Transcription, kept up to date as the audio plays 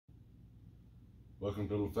Welcome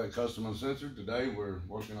to Effect Custom Uncensored. Today we're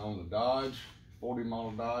working on the Dodge 40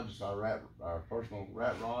 model Dodge. It's our personal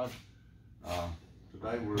rat rod.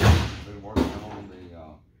 Today we've been working on the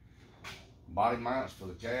body mounts for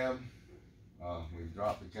the cab. We've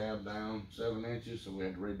dropped the cab down 7 inches, so we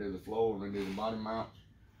had to redo the floor and redo the body mounts.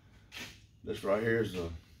 This right here is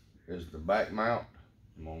the back mount.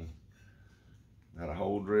 Got a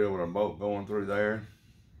hole drill with a bolt going through there.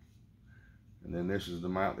 And then this is the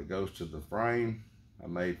mount that goes to the frame. I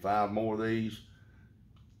made 5 more of these,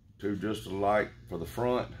 2 just alike for the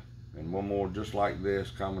front, and 1 more just like this,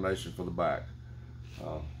 combination for the back.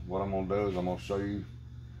 What I'm gonna do is I'm gonna show you,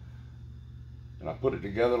 and I put it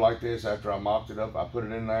together like this. After I mocked it up, I put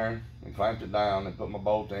it in there and clamped it down and put my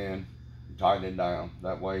bolt in and tightened it down.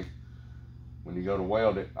 That way, when you go to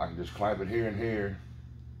weld it, I can just clamp it here and here,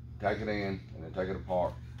 take it in, and then take it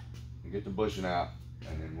apart and get the bushing out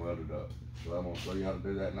and then weld it up. So I'm gonna show you how to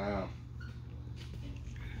do that now.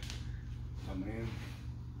 Come in.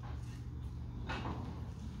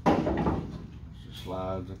 It just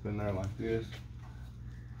slides up in there like this.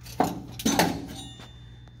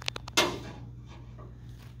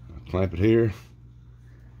 Clamp it here.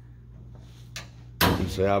 You can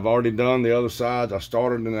see I've already done the other sides. I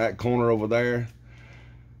started in that corner over there,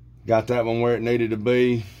 got that one where it needed to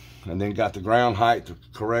be, and then got the ground height to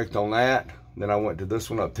correct on that. Then I went to this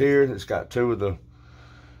one up here. It's got 2 of the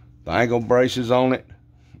angle braces on it.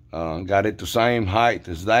 Got it the same height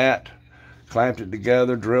as that. Clamped it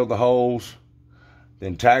together, drilled the holes,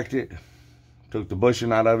 then tacked it, took the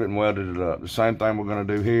bushing out of it and welded it up. The same thing we're gonna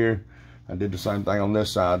do here. I did the same thing on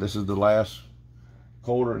this side. This is the last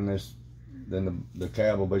quarter, and then the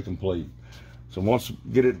cab will be complete. So once you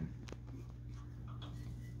get it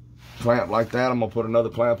clamped like that, I'm gonna put another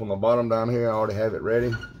clamp on the bottom down here. I already have it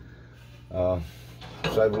ready. Save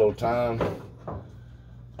a little time.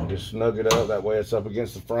 Just snug it up, that way it's up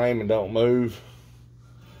against the frame and don't move.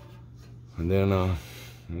 And then I'll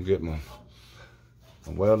get my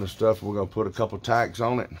welding stuff. We're gonna put a couple tacks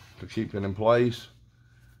on it to keep it in place.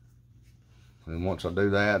 And once I do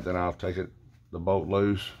that, then I'll take the bolt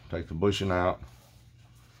loose, take the bushing out,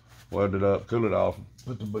 weld it up, cool it off,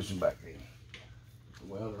 put the bushing back in. Put the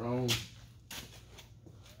welder on.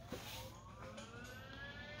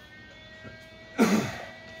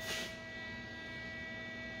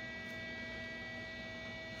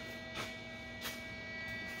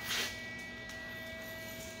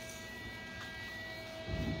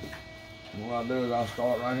 What I'll do is I'll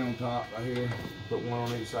start right here on top, right here, put one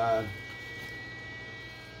on each side.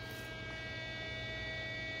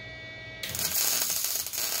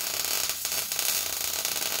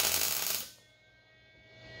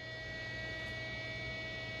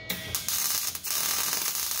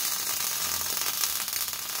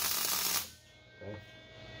 Okay.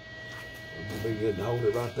 It'll be good to hold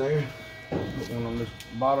it right there. Put one on this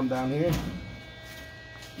bottom down here.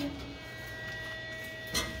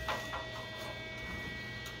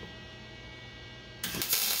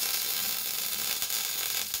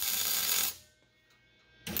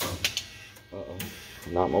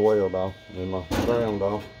 Knock my weld off and my ground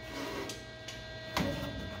off.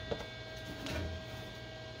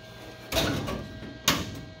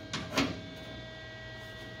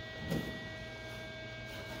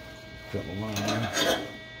 Cut my line there.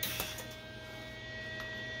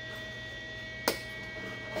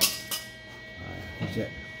 Alright, that's it.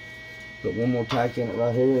 Put one more tack in it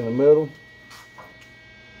right here in the middle.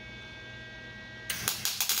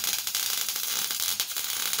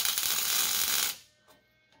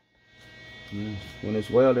 When it's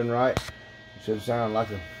welding right, it should sound like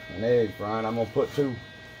an egg frying. I'm gonna put two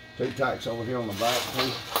tacks over here on the back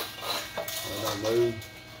too. So don't move.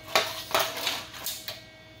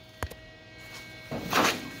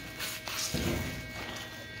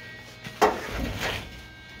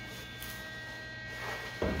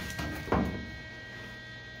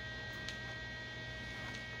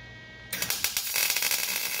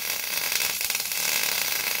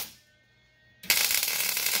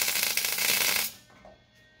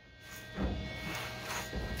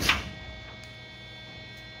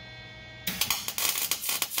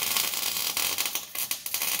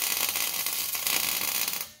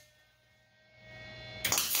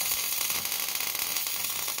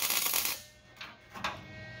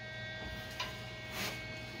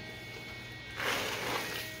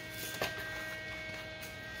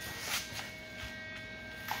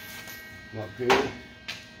 Up here.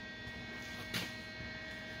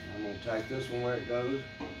 I'm going to tack this one where it goes.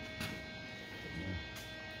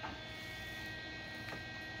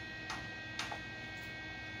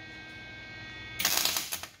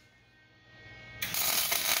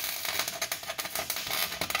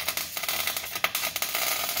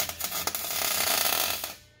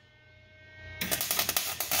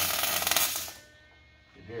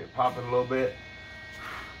 it popping a little bit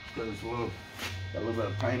because it's got a little bit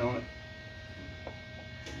of paint on it.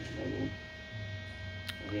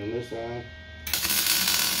 Over on this side.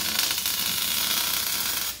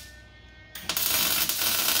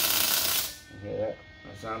 Okay, that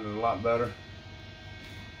sounded a lot better.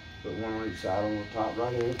 Put one on each side on the top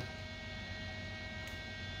right here.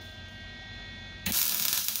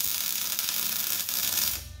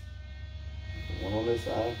 Put one on this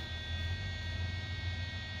side.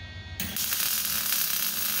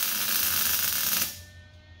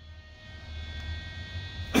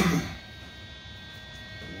 One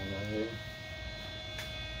right here.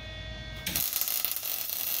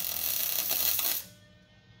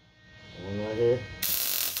 One right here.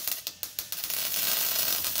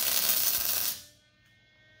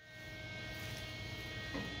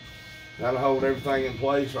 That'll hold everything in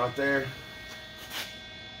place right there.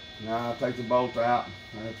 Now I'll take the bolt out.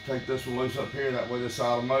 I have to take this one loose up here, that way this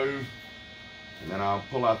side will move. And then I'll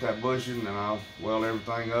pull out that bushing and I'll weld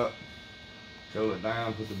everything up, cool it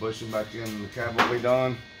down, put the bushing back in, and the cab will be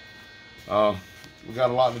done. We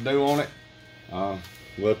got a lot to do on it.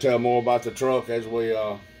 We'll tell more about the truck as we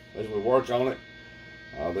work on it.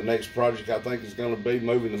 The next project I think is going to be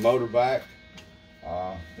moving the motor back.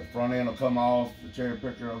 The front end will come off, the cherry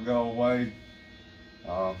picker will go away.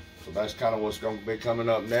 So that's kind of what's going to be coming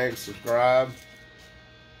up next. Subscribe,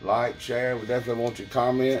 like, share. We definitely want your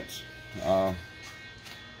comments. I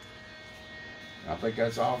think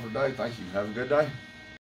that's all for today. Thank you. Have a good day.